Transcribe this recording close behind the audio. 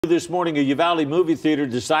This morning, a Uvalde movie theater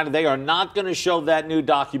decided they are not going to show that new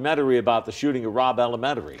documentary about the shooting at Robb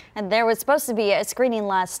Elementary. And there was supposed to be a screening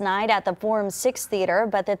last night at the Forum 6 Theater,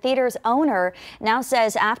 but the theater's owner now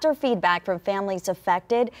says after feedback from families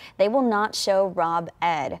affected, they will not show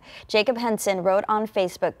Robb-ed. Jacob Henson wrote on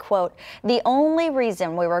Facebook, quote, "The only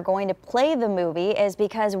reason we were going to play the movie is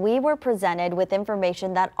because we were presented with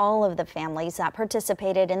information that all of the families that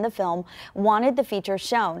participated in the film wanted the feature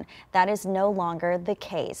shown. That is no longer the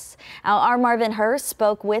case." Now, our Marvin Hurst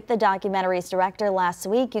spoke with the documentary's director last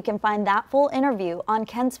week. You can find that full interview on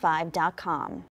KENS5.com.